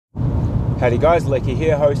Howdy guys, Lecky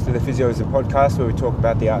here, host of the Physioism podcast, where we talk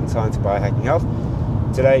about the art and science of biohacking health.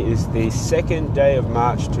 Today is the second day of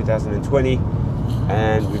March 2020,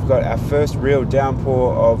 and we've got our first real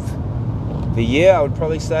downpour of the year. I would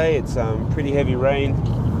probably say it's pretty heavy rain.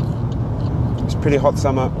 It's a pretty hot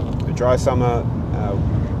summer, a dry summer,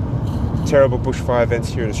 terrible bushfire events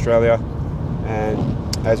here in Australia,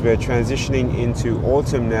 and as we're transitioning into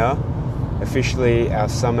autumn now, officially our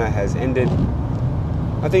summer has ended.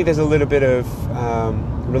 I think there's a little bit of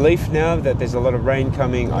relief now that there's a lot of rain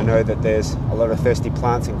coming. I know that there's a lot of thirsty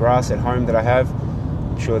plants and grass at home that I have.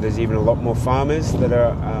 I'm sure there's even a lot more farmers that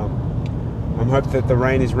are, I'm hoping that the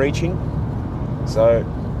rain is reaching. So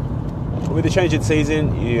with the change in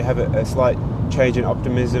season, you have a slight change in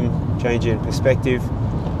optimism, change in perspective.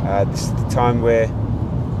 This is the time where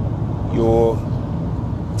you're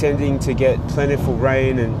tending to get plentiful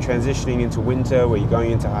rain and transitioning into winter, where you're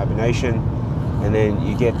going into hibernation. And then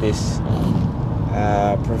you get this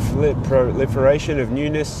proliferation of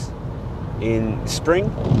newness in spring.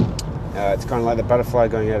 It's kind of like the butterfly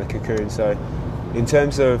going out of the cocoon. So in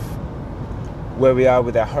terms of where we are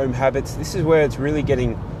with our home habits, this is where it's really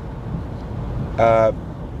getting,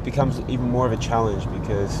 becomes even more of a challenge,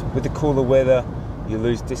 because with the cooler weather, you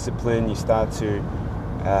lose discipline, you start to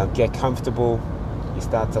get comfortable, you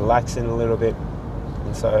start to lax in a little bit.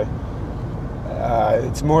 And so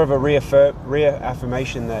it's more of a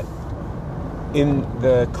reaffirmation that in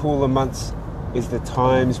the cooler months is the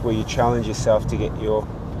times where you challenge yourself to get to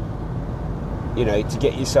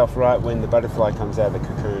get yourself right when the butterfly comes out of the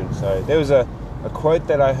cocoon. So there was a quote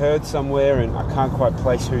that I heard somewhere, and I can't quite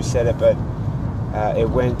place who said it, but it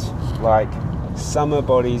went like, "Summer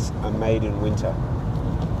bodies are made in winter."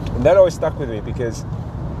 And that always stuck with me, because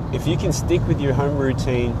if you can stick with your home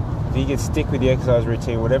routine, if you can stick with your exercise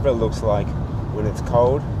routine, whatever it looks like, when it's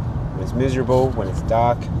cold, when it's miserable, when it's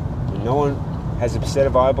dark, when no one has a set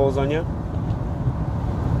of eyeballs on you,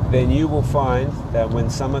 then you will find that when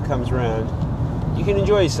summer comes around, you can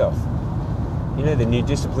enjoy yourself. You know, the new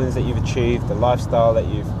disciplines that you've achieved, the lifestyle that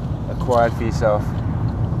you've acquired for yourself,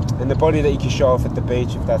 and the body that you can show off at the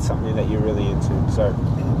beach if that's something that you're really into. So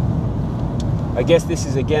I guess this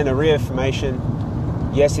is again a reaffirmation.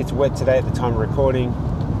 Yes, it's wet today at the time of recording.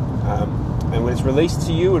 And when it's released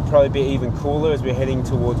to you, it would probably be even cooler as we're heading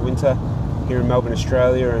towards winter here in Melbourne,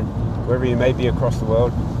 Australia, and wherever you may be across the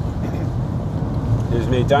world.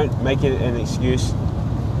 Don't make it an excuse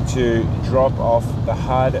to drop off the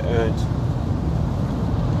hard-earned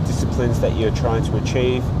disciplines that you're trying to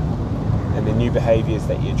achieve and the new behaviours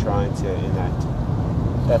that you're trying to enact.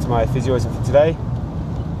 That's my physioism for today.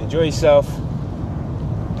 Enjoy yourself,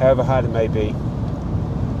 however hard it may be,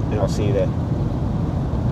 and I'll see you there.